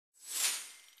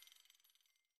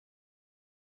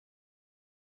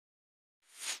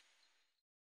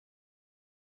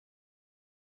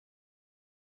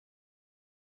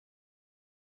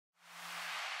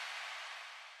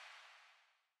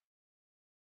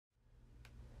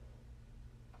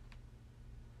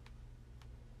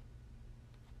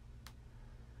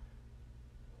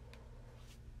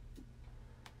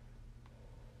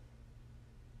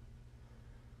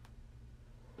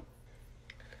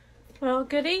Well,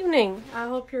 good evening. I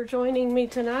hope you're joining me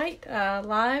tonight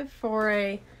live for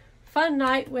a fun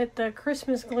night with the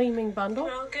Christmas Gleaming Bundle.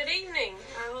 Well, good evening.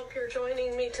 I hope you're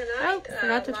joining me tonight. Oh,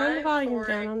 forgot to turn the volume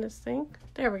down on this thing.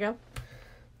 There we go.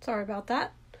 Sorry about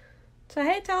that. So,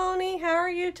 hey Tony, how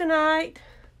are you tonight?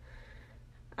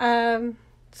 So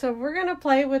we're going to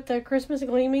play with the Christmas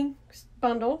Gleaming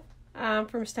Bundle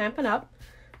from Stampin' Up.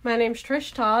 My name's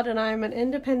Trish Todd, and I'm an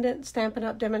independent Stampin'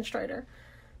 Up demonstrator.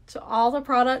 So all the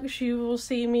products you will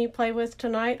see me play with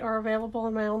tonight are available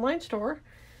in my online store.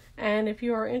 And if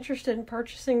you are interested in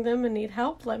purchasing them and need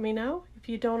help, let me know. If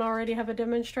you don't already have a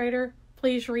demonstrator,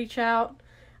 please reach out.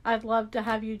 I'd love to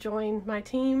have you join my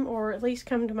team or at least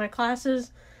come to my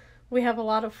classes. We have a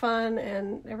lot of fun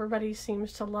and everybody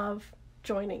seems to love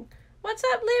joining. What's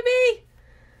up, Libby?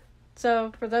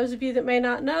 So for those of you that may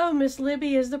not know, Miss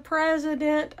Libby is the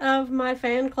president of my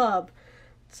fan club.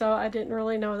 So I didn't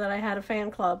really know that I had a fan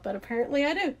club, but apparently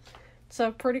I do.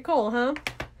 So pretty cool, huh?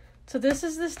 So this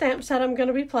is the stamp set I'm going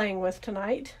to be playing with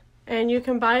tonight. And you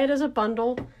can buy it as a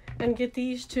bundle and get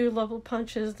these two little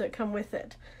punches that come with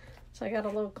it. So I got a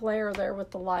little glare there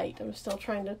with the light. I'm still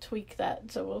trying to tweak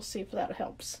that, so we'll see if that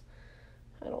helps.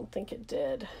 I don't think it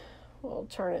did. We'll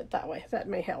turn it that way. That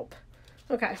may help.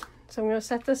 Okay, so I'm going to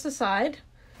set this aside.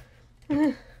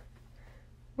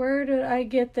 Where did I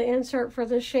get the insert for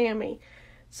the chamois?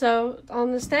 So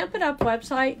on the Stampin' Up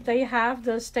website, they have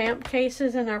the stamp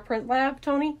cases in our print lab,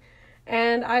 Tony.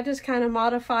 And I just kind of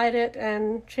modified it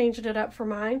and changed it up for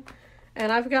mine. And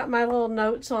I've got my little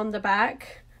notes on the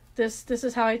back. This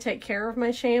is how I take care of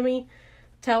my chamois.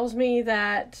 Tells me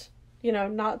that, you know,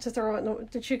 not to throw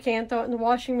it that you can throw it in the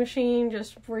washing machine,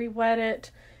 just re-wet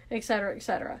it, etc.,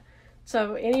 etc.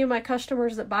 So any of my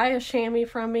customers that buy a chamois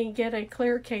from me get a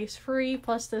clear case free,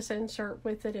 plus this insert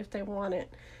with it if they want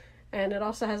it. And it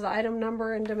also has the item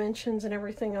number and dimensions and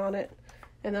everything on it.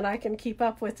 And then I can keep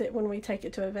up with it when we take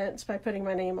it to events by putting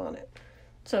my name on it.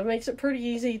 So it makes it pretty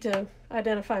easy to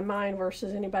identify mine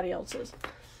versus anybody else's.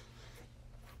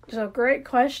 So great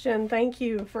question. Thank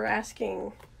you for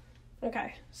asking.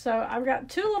 Okay, so I've got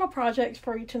two little projects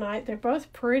for you tonight. They're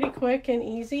both pretty quick and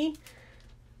easy.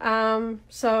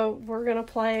 So we're going to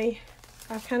play.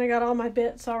 I've kind of got all my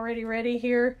bits already ready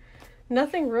here.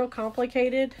 Nothing real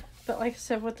complicated. But like I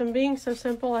said, with them being so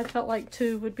simple, I felt like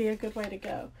two would be a good way to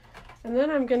go. And then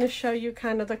I'm going to show you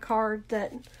kind of the card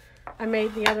that I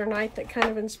made the other night that kind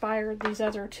of inspired these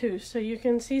other two. So you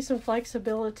can see some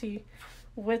flexibility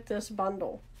with this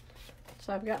bundle.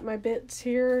 So I've got my bits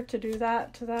here to do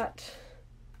that to that.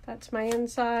 That's my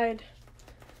inside.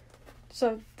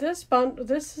 So this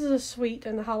is a suite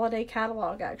in the holiday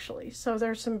catalog actually. So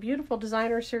there's some beautiful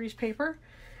designer series paper.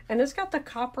 And it's got the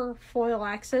copper foil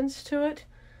accents to it.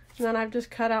 And then I've just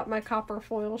cut out my copper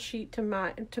foil sheet to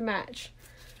match.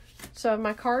 So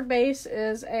my card base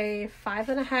is a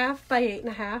 5.5 by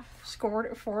 8.5, scored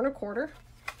at 4 1/4.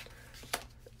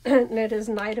 And it is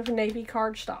Night of Navy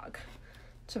cardstock.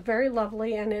 It's very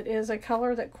lovely, and it is a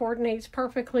color that coordinates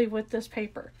perfectly with this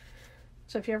paper.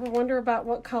 So if you ever wonder about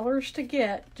what colors to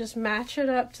get, just match it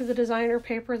up to the designer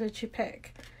paper that you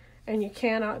pick. And you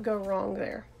cannot go wrong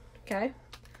there. Okay?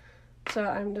 So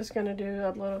I'm just going to do a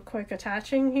little quick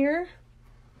attaching here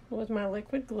with my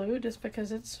liquid glue just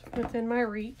because it's within my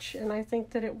reach and I think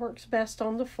that it works best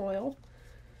on the foil.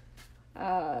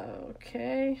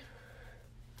 Okay,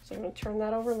 so I'm going to turn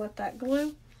that over and let that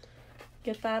glue.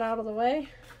 Get that out of the way.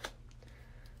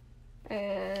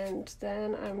 And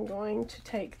then I'm going to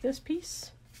take this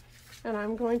piece and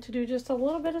I'm going to do just a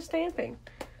little bit of stamping.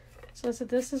 So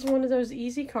this is one of those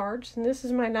easy cards, and this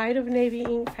is my Night of Navy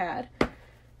ink pad.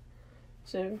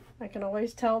 So I can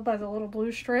always tell by the little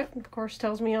blue strip. Of course,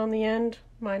 tells me on the end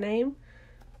my name.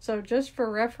 So just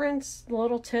for reference, the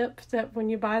little tip that when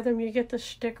you buy them, you get the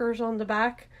stickers on the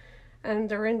back, and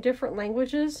they're in different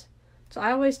languages. So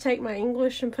I always take my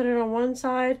English and put it on one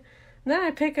side, and then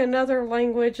I pick another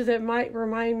language that might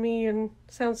remind me and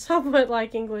sound somewhat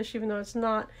like English, even though it's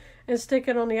not, and stick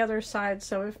it on the other side.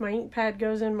 So if my ink pad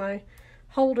goes in my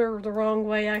holder the wrong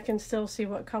way, I can still see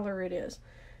what color it is.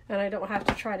 And I don't have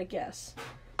to try to guess.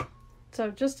 So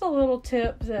just a little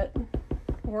tip that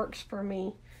works for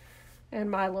me and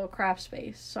my little craft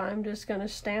space. So I'm just going to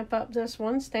stamp up this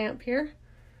one stamp here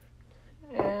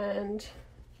and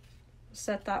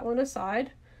set that one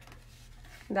aside.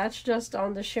 That's just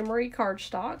on the shimmery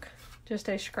cardstock, just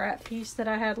a scrap piece that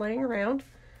I had laying around.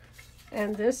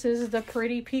 And this is the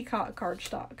pretty peacock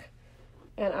cardstock.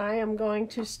 And I am going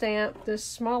to stamp this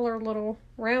smaller little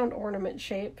round ornament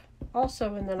shape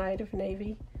also in the Night of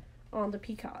Navy on the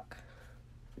peacock.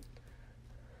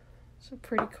 So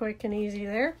pretty quick and easy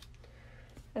there.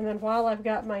 And then while I've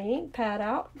got my ink pad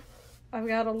out, I've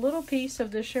got a little piece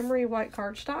of the shimmery white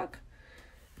cardstock,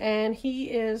 and he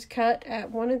is cut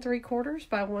at 1 3/4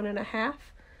 by 1 1/2.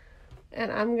 And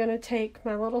I'm going to take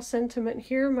my little sentiment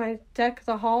here, my deck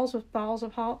the halls with boughs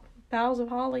of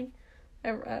holly.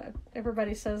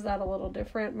 Everybody says that a little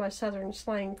different. My southern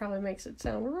slang probably makes it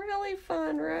sound really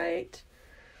fun, right?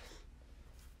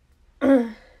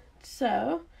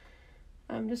 So,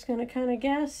 I'm just going to kind of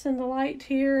guess in the light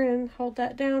here and hold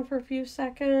that down for a few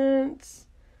seconds.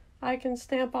 I can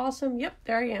stamp awesome. Yep,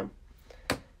 there I am.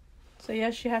 So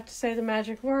yes, you have to say the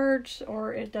magic words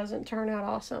or it doesn't turn out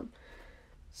awesome.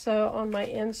 So on my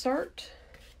insert,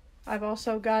 I've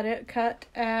also got it cut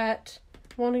at,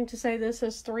 wanting to say this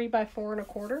is 3 by 4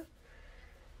 1/4.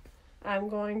 I'm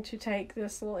going to take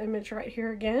this little image right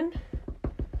here again,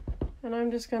 and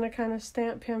I'm just going to kind of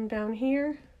stamp him down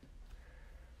here.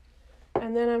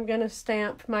 And then I'm going to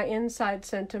stamp my inside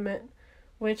sentiment,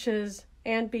 which is,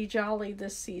 and be jolly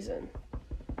this season.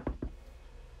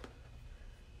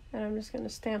 And I'm just going to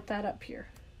stamp that up here.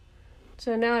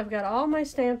 So now I've got all my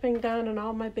stamping done and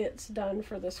all my bits done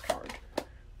for this card.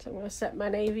 So I'm going to set my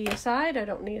navy aside. I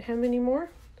don't need him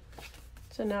anymore.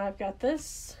 So now I've got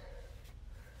this.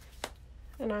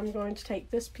 And I'm going to take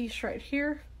this piece right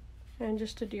here and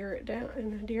just adhere it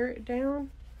down.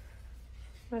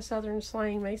 My southern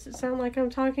slang makes it sound like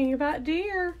I'm talking about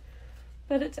deer,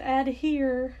 but it's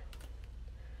adhere.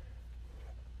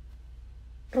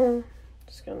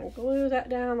 Just going to glue that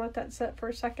down, let that set for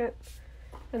a second.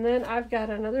 And then I've got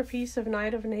another piece of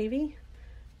Night of Navy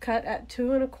cut at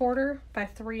 2 1/4 by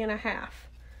 3 1/2.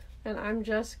 And I'm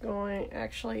just going,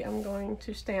 I'm going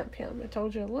to stamp him. I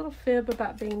told you a little fib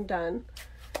about being done.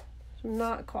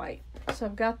 Not quite. So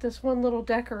I've got this one little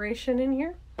decoration in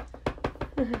here.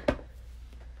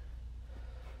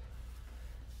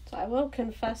 So I will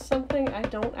confess something. I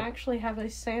don't actually have a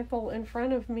sample in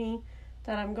front of me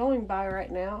that I'm going by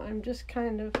right now. I'm just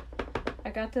I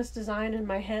got this design in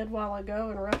my head a while ago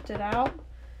and roughed it out.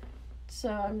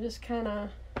 So I'm just kind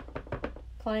of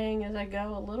playing as I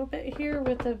go a little bit here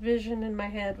with the vision in my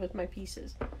head with my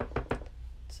pieces.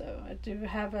 So I do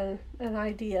have an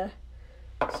idea.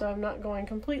 So I'm not going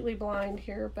completely blind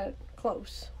here, but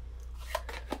close.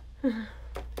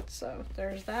 So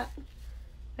there's that.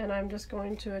 And I'm just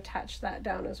going to attach that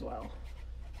down as well.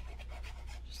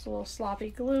 Just a little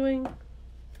sloppy gluing,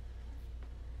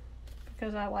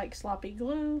 because I like sloppy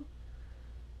glue.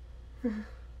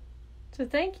 So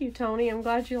thank you, Tony. I'm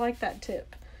glad you like that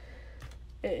tip.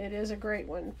 It is a great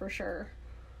one for sure.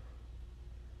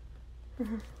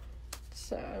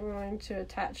 So I'm going to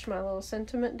attach my little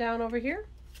sentiment down over here.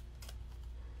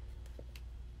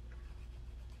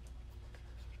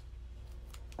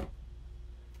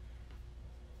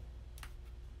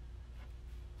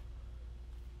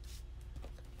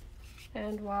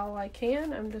 And while I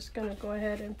can, I'm just going to go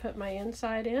ahead and put my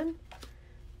inside in.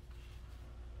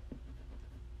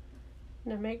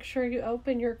 Now make sure you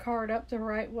open your card up the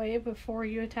right way before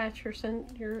you attach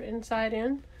your inside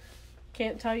in.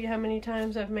 Can't tell you how many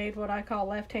times I've made what I call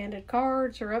left-handed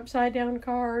cards or upside down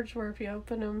cards, where if you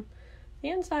open them, the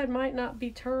inside might not be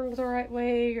turned the right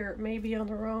way, or it may be on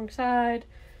the wrong side.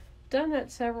 Done that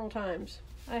several times.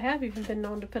 I have even been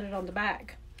known to put it on the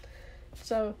back.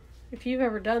 So if you've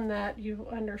ever done that, you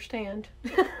understand.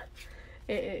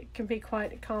 It can be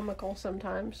quite comical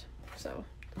sometimes. So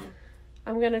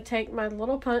I'm going to take my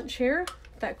little punch here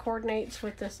that coordinates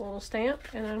with this little stamp,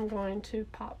 and I'm going to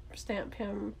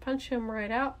punch him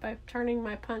right out by turning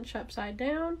my punch upside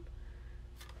down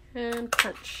and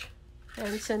punch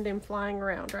and send him flying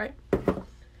around, right?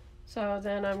 So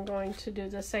then I'm going to do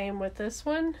the same with this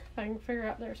one. If I can figure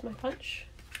out, there's my punch.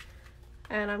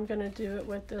 And I'm going to do it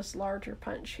with this larger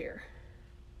punch here.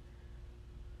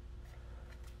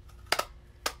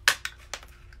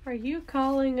 Are you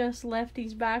calling us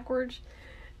lefties backwards?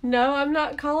 No, I'm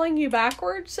not calling you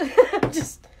backwards.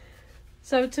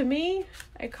 So to me,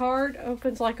 a card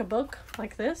opens like a book,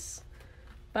 like this.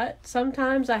 But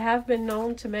sometimes I have been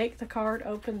known to make the card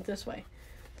open this way.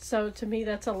 So to me,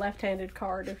 that's a left-handed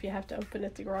card if you have to open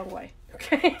it the wrong way.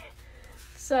 Okay?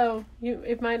 So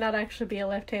it might not actually be a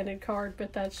left-handed card,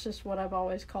 but that's just what I've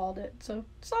always called it. So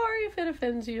sorry if it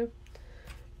offends you,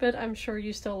 but I'm sure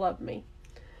you still love me.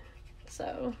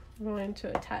 So I'm going to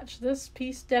attach this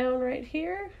piece down right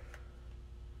here.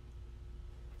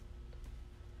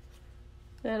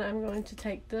 Then I'm going to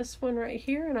take this one right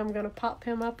here, and I'm going to pop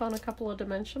him up on a couple of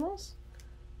dimensionals.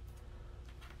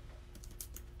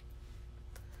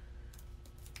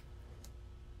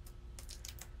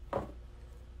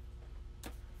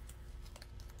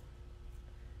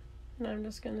 And I'm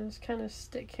just going to kind of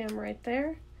stick him right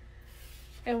there.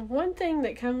 And one thing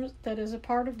that is a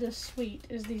part of this suite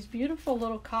is these beautiful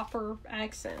little copper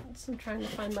accents. I'm trying to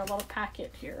find my little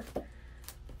packet here.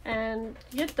 And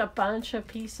you get a bunch of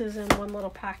pieces in one little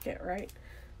packet, right?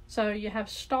 So you have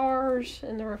stars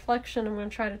and the reflection. I'm going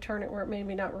to try to turn it where it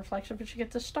maybe not reflection, but you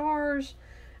get the stars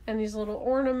and these little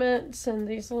ornaments and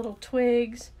these little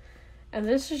twigs. And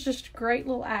this is just great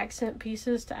little accent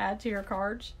pieces to add to your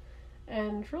cards.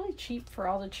 And really cheap for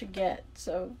all that you get.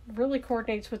 So really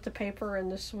coordinates with the paper and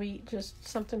the suite. Just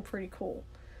something pretty cool.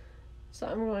 So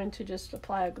I'm going to just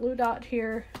apply a glue dot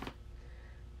here.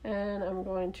 And I'm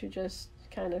going to just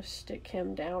kind of stick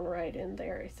him down right in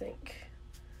there, I think.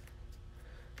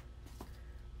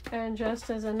 And just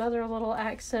as another little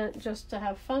accent, just to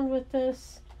have fun with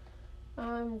this,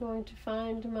 I'm going to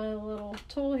find my little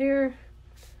tool here.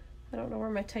 I don't know where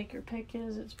my take your pick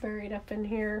is. It's buried up in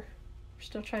here.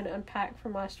 Still trying to unpack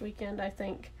from last weekend, I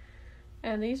think.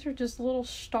 And these are just little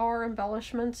star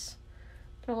embellishments.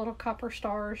 They're little copper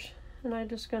stars. And I'm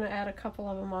just going to add a couple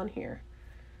of them on here.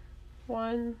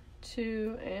 1,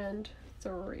 2, and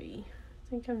 3. I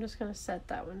think I'm just going to set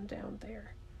that one down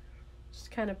there.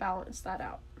 Just kind of balance that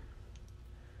out.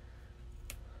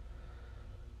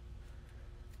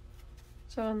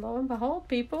 So, and lo and behold,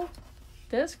 people,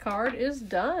 this card is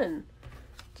done.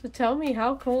 So tell me,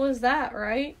 how cool is that,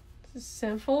 right?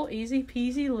 Simple, easy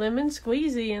peasy, lemon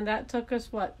squeezy, and that took us,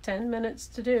 10 minutes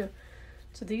to do.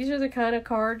 So these are the kind of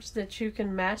cards that you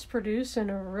can mass produce in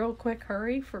a real quick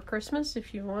hurry for Christmas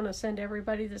if you want to send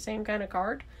everybody the same kind of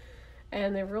card.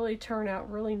 And they really turn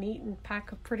out really neat and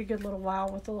pack a pretty good little wow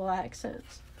with the little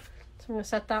accents. So I'm going to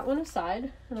set that one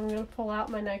aside, and I'm going to pull out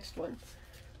my next one.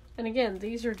 And again,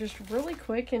 these are just really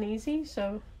quick and easy,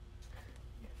 so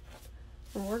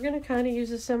and we're going to kind of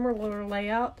use a similar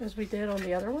layout as we did on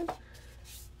the other one.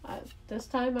 This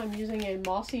time I'm using a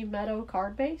Mossy Meadow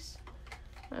card base.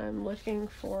 I'm looking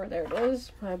for, there it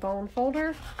is, my bone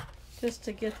folder, just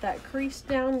to get that crease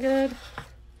down good.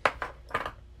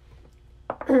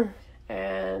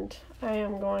 And I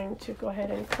am going to go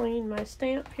ahead and clean my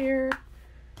stamp here,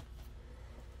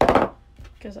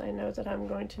 because I know that I'm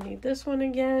going to need this one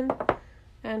again,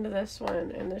 and this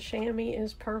one, and the chamois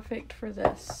is perfect for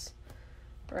this.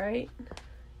 Right?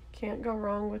 Can't go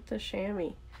wrong with the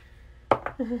chamois.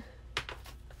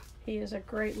 He is a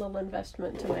great little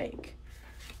investment to make.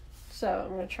 So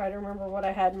I'm going to try to remember what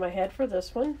I had in my head for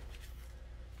this one.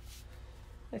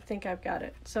 I think I've got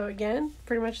it. So again,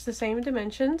 pretty much the same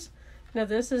dimensions. Now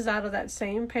this is out of that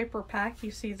same paper pack.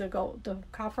 You see the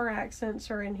copper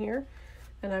accents are in here.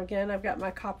 And again, I've got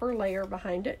my copper layer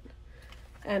behind it.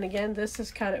 And again, this is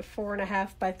cut at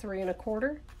 4.5 by 3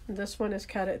 1/4. And this one is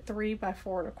cut at 3 by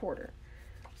 4 1/4.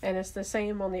 And it's the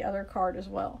same on the other card as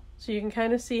well. So you can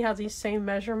kind of see how these same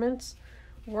measurements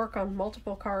work on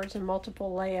multiple cards and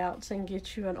multiple layouts and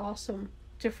get you an awesome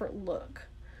different look.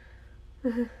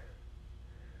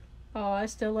 Oh, I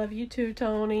still love you too,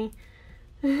 Tony.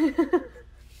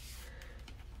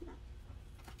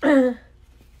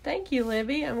 Thank you,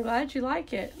 Libby. I'm glad you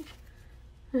like it.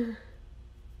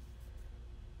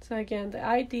 So again, the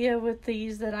idea with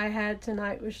these that I had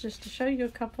tonight was just to show you a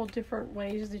couple different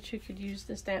ways that you could use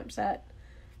the stamp set.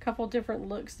 A couple different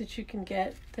looks that you can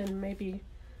get than maybe,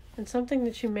 and something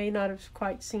that you may not have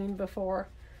quite seen before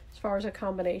as far as a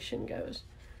combination goes.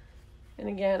 And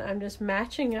again, I'm just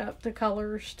matching up the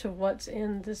colors to what's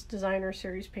in this designer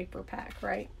series paper pack,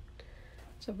 right?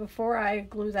 So before I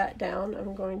glue that down,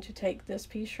 I'm going to take this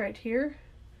piece right here,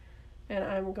 and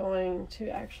I'm going to,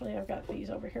 actually I've got these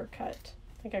over here cut.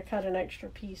 I think I cut an extra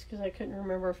piece because I couldn't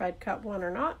remember if I'd cut one or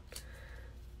not.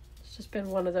 It's just been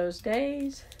one of those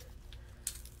days.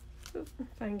 Oop,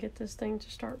 if I can get this thing to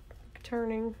start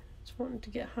turning. It's wanting to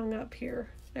get hung up here.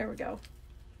 There we go.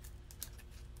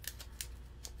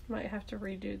 Might have to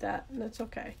redo that, and that's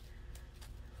okay.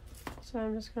 So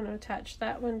I'm just going to attach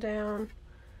that one down,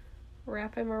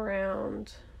 wrap him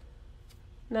around.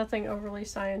 Nothing overly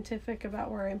scientific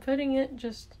about where I'm putting it,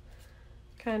 just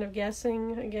kind of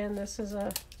guessing. Again, this is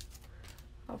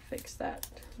I'll fix that.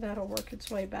 That'll work its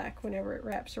way back whenever it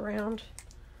wraps around.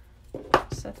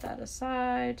 Set that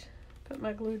aside, put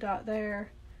my glue dot there,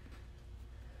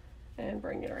 and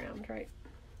bring it around, right?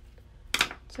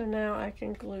 So now I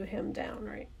can glue him down,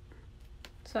 right?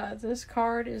 So this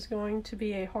card is going to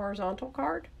be a horizontal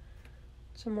card.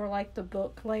 So more like the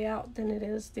book layout than it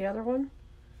is the other one,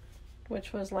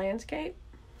 which was landscape.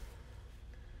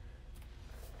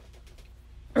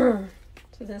 So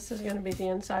this is going to be the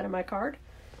inside of my card.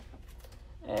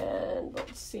 And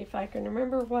let's see if I can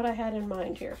remember what I had in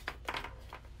mind here.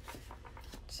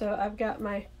 So I've got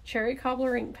my cherry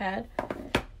cobbler ink pad,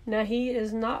 Now, he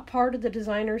is not part of the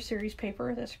designer series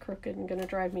paper. That's crooked and going to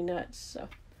drive me nuts. So,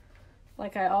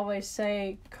 like I always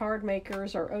say, card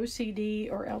makers are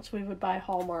OCD, or else we would buy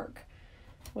Hallmark.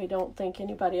 We don't think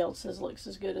anybody else's looks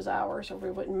as good as ours, or we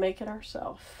wouldn't make it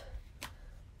ourselves.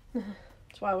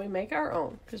 That's why we make our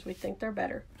own, because we think they're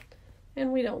better.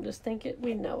 And we don't just think it,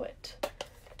 we know it.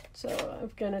 So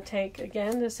I'm going to take,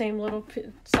 again, the same little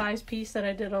size piece that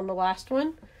I did on the last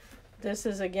one. This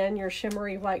is, again, your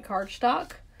shimmery white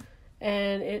cardstock.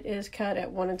 And it is cut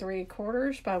at 1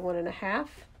 3/4 by 1 1/2.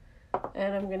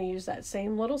 And I'm going to use that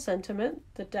same little sentiment,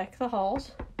 to deck the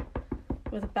halls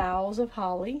with boughs of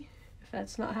holly. If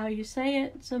that's not how you say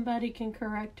it, somebody can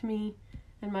correct me,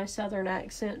 and my southern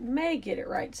accent may get it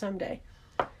right someday.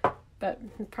 But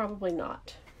probably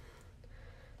not.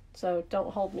 So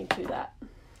don't hold me to that.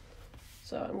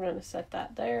 So I'm going to set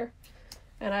that there.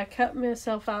 And I cut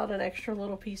myself out an extra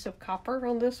little piece of copper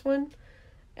on this one.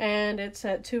 And it's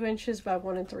at 2 inches by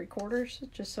 1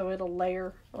 3/4, just so it'll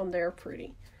layer on there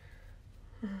pretty.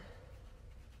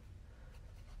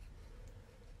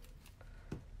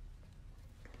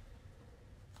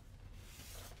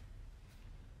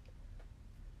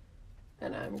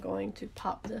 And I'm going to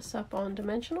pop this up on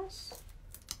dimensionals,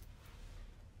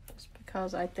 just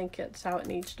because I think it's how it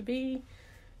needs to be.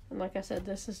 And like I said,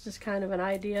 this is just kind of an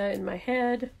idea in my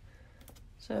head,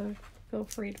 so feel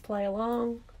free to play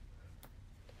along.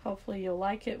 Hopefully you'll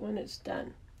like it when it's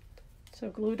done.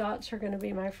 So glue dots are going to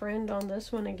be my friend on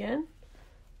this one again.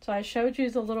 So I showed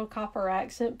you the little copper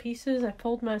accent pieces. I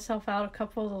pulled myself out a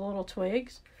couple of the little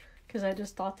twigs because I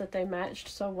just thought that they matched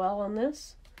so well on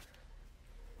this.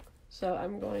 So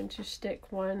I'm going to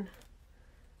stick one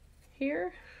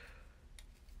here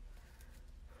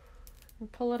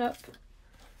and pull it up.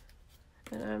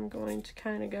 And I'm going to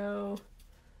kind of go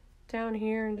down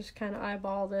here and just kind of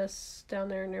eyeball this down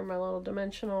there near my little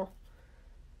dimensional.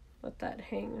 Let that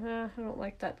hang. I don't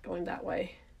like that going that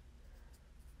way.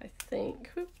 I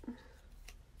think. Whoop.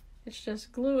 It's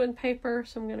just glue and paper,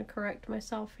 so I'm going to correct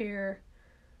myself here.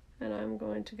 And I'm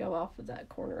going to go off of that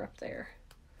corner up there.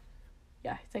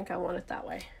 Yeah, I think I want it that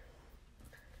way.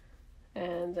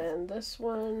 And then this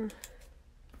one.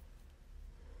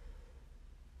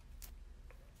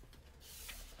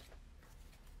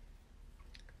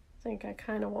 I think I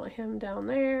kind of want him down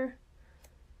there.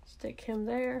 Stick him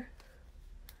there.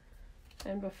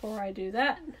 And before I do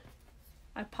that,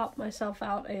 I pop myself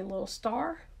out a little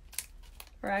star.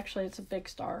 Or actually, it's a big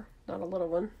star, not a little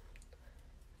one.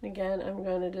 And again, I'm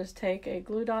going to just take a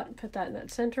glue dot and put that in that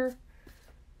center.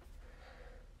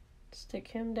 Stick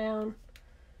him down.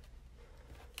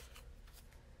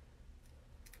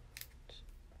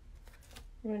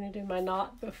 I'm going to do my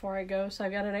knot before I go. So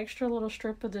I've got an extra little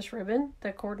strip of this ribbon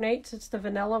that coordinates. It's the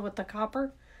vanilla with the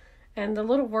copper. And the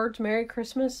little words Merry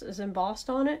Christmas is embossed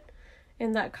on it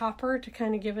in that copper to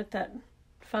kind of give it that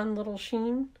fun little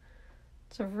sheen.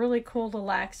 It's a really cool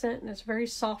little accent, and it's very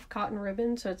soft cotton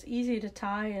ribbon, so it's easy to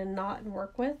tie and knot and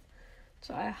work with.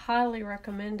 So I highly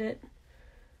recommend it.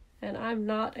 And I'm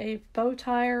not a bow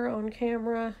tire on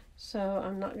camera, so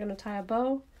I'm not going to tie a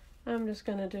bow. I'm just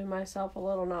going to do myself a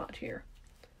little knot here.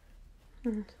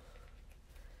 And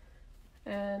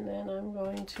then I'm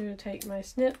going to take my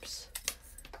snips,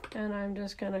 and I'm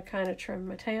just going to kind of trim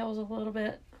my tails a little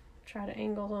bit. Try to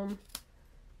angle them.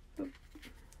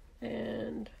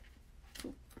 And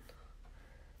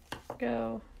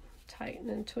go. Tighten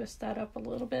and twist that up a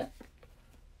little bit.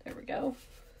 There we go.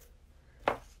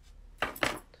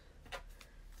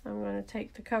 I'm going to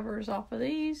take the covers off of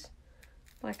these,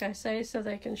 like I say, so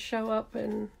they can show up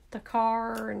in the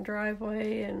car and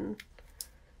driveway and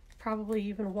probably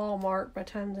even Walmart by the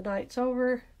time the night's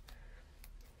over.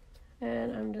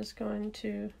 And I'm just going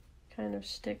to kind of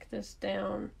stick this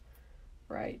down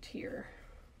right here,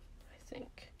 I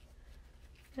think.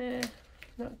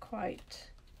 Not quite.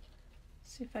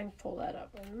 Let's see if I can pull that up.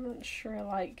 I'm not sure I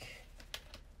like.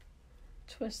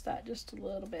 Twist that just a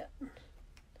little bit.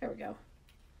 There we go.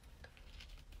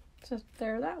 So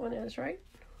there that one is, right?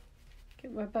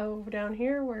 Get my bow down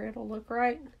here where it'll look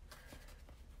right.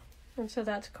 And so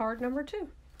that's card number 2.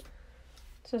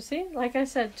 So see, like I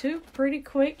said, 2 pretty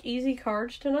quick, easy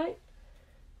cards tonight.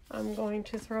 I'm going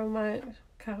to throw my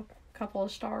couple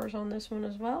of stars on this one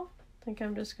as well. I think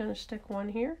I'm just going to stick one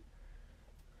here.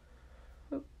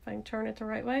 Oop, if I can turn it the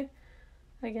right way.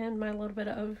 Again, my little bit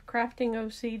of crafting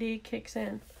OCD kicks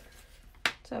in.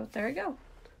 So there we go.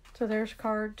 So there's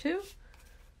card 2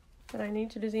 that I need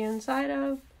to do the inside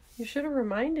of. You should have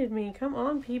reminded me. Come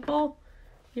on, people.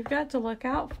 You've got to look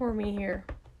out for me here.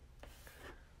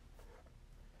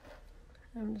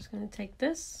 I'm just going to take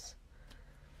this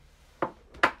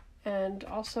And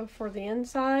also for the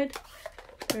inside,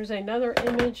 there's another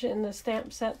image in the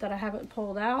stamp set that I haven't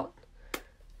pulled out.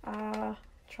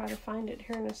 Try to find it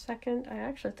here in a second. I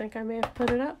actually think I may have put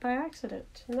it up by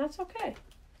accident, and that's okay.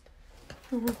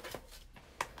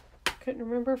 Couldn't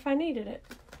remember if I needed it.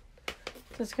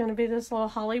 So it's going to be this little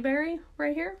holly berry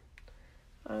right here.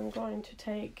 I'm going to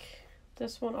take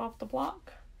this one off the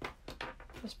block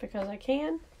just because I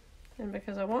can and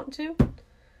because I want to.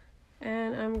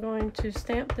 And I'm going to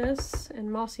stamp this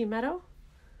in Mossy Meadow.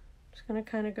 Just going to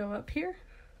kind of go up here.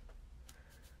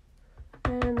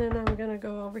 And then I'm going to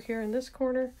go over here in this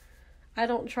corner. I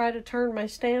don't try to turn my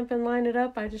stamp and line it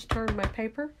up. I just turn my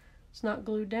paper. It's not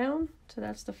glued down. So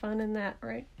that's the fun in that,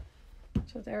 right?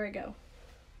 So there we go.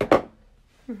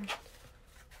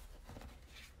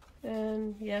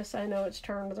 And yes, I know it's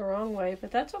turned the wrong way,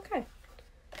 but that's okay.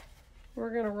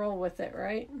 We're going to roll with it,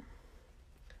 right?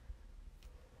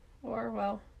 Or,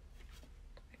 well,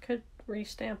 I could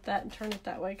re-stamp that and turn it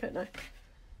that way, couldn't I?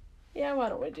 Yeah, why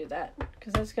don't we do that?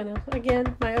 Because that's going to,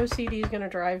 again, my OCD is going to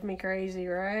drive me crazy,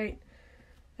 right?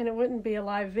 And it wouldn't be a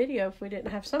live video if we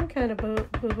didn't have some kind of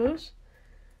boo-boos.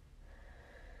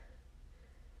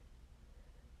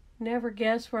 Never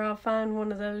guess where I'll find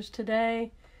one of those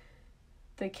today.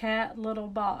 The cat little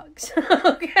box.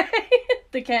 Okay?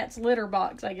 The cat's litter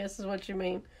box, I guess is what you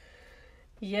mean.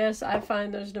 Yes, I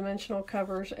find those dimensional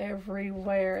covers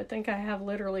everywhere. I think I have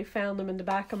literally found them in the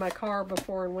back of my car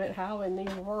before and went, how in the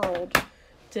world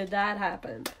did that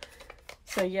happen?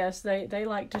 So yes, they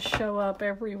like to show up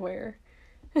everywhere.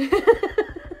 So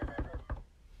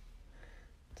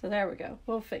there we go.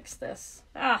 We'll fix this.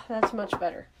 Ah, that's much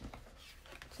better.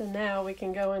 So now we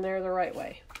can go in there the right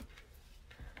way.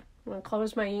 I'm going to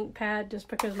close my ink pad just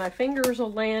because my fingers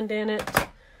will land in it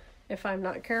if I'm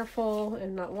not careful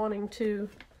and not wanting to.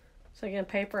 So again,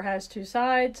 paper has two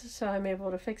sides, so I'm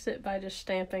able to fix it by just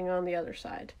stamping on the other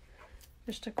side.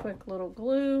 Just a quick little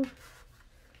glue,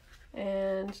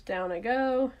 and down I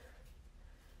go.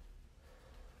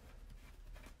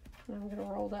 And I'm going to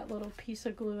roll that little piece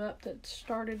of glue up that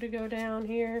started to go down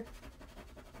here.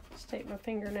 Just take my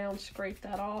fingernail and scrape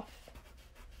that off.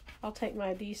 I'll take my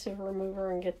adhesive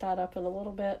remover and get that up in a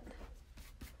little bit.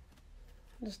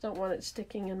 Just don't want it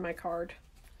sticking in my card.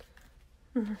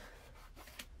 And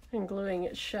gluing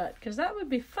it shut, because that would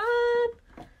be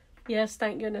fun. Yes,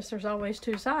 thank goodness there's always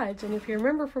two sides. And if you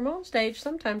remember from on stage,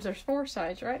 sometimes there's four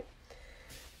sides, right?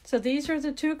 So these are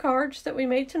the two cards that we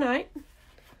made tonight.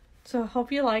 So I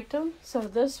hope you liked them. So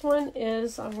this one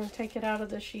is, I'm going to take it out of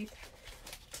the sheath.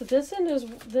 So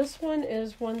this one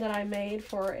is one that I made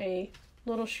for a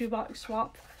little shoebox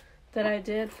swap that I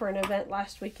did for an event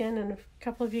last weekend, and a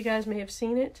couple of you guys may have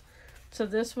seen it. So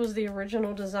this was the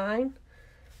original design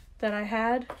that I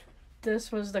had.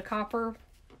 This was the copper,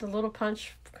 the little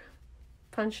punched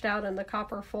out in the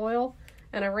copper foil,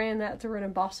 and I ran that through an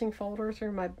embossing folder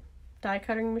through my die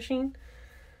cutting machine.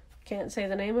 Can't say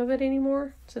the name of it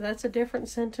anymore. So that's a different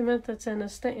sentiment that's in the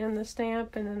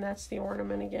stamp, and then that's the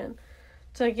ornament again.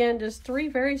 So again, just three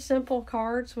very simple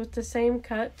cards with the same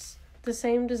cuts, the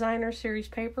same designer series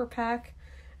paper pack,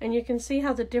 and you can see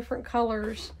how the different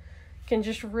colors can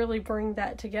just really bring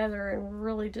that together and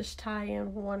really just tie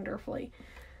in wonderfully.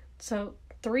 So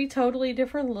three totally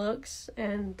different looks,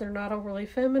 and they're not overly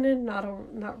feminine,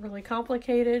 not really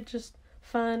complicated, just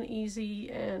fun, easy,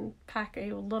 and pack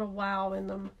a little wow in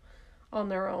them on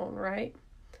their own, right?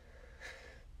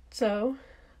 So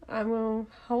I'm going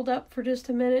to hold up for just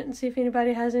a minute and see if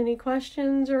anybody has any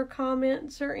questions or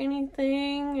comments or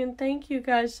anything. And thank you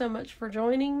guys so much for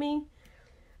joining me.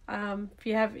 If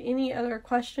you have any other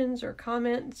questions or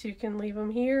comments, you can leave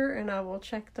them here and I will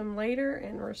check them later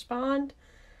and respond.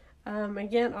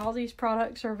 Again, all these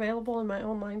products are available in my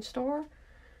online store.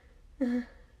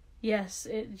 Yes,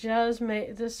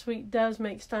 this suite does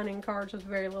make stunning cards with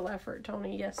very little effort,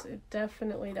 Tony. Yes, it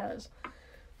definitely does.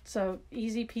 So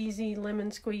easy peasy, lemon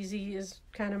squeezy is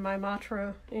kind of my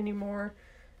mantra anymore.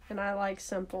 And I like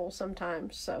simple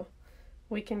sometimes. So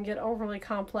we can get overly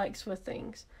complex with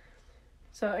things.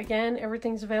 So again,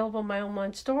 everything's available in my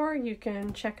online store. You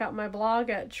can check out my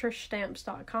blog at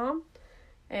trishstamps.com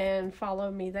and follow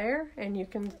me there. And you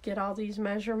can get all these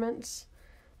measurements.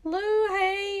 Lou,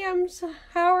 hey,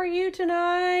 how are you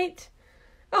tonight?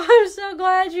 Oh, I'm so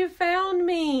glad you found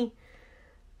me.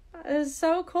 It's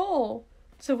so cool.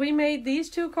 So we made these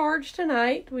two cards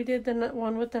tonight. We did the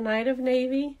one with the Night of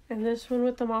Navy and this one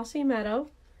with the Mossy Meadow.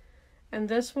 And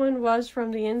this one was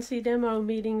from the NC demo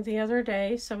meeting the other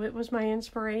day. So it was my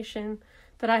inspiration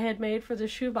that I had made for the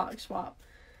shoebox swap.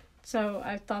 So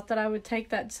I thought that I would take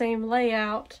that same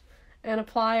layout and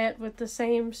apply it with the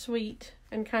same suite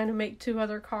and kind of make two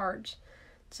other cards.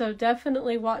 So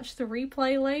definitely watch the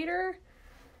replay later.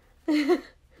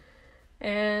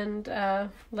 And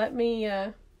let me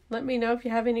know if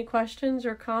you have any questions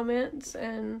or comments.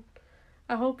 And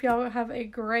I hope y'all have a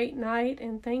great night.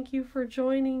 And thank you for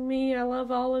joining me. I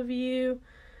love all of you.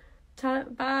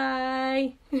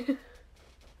 Bye.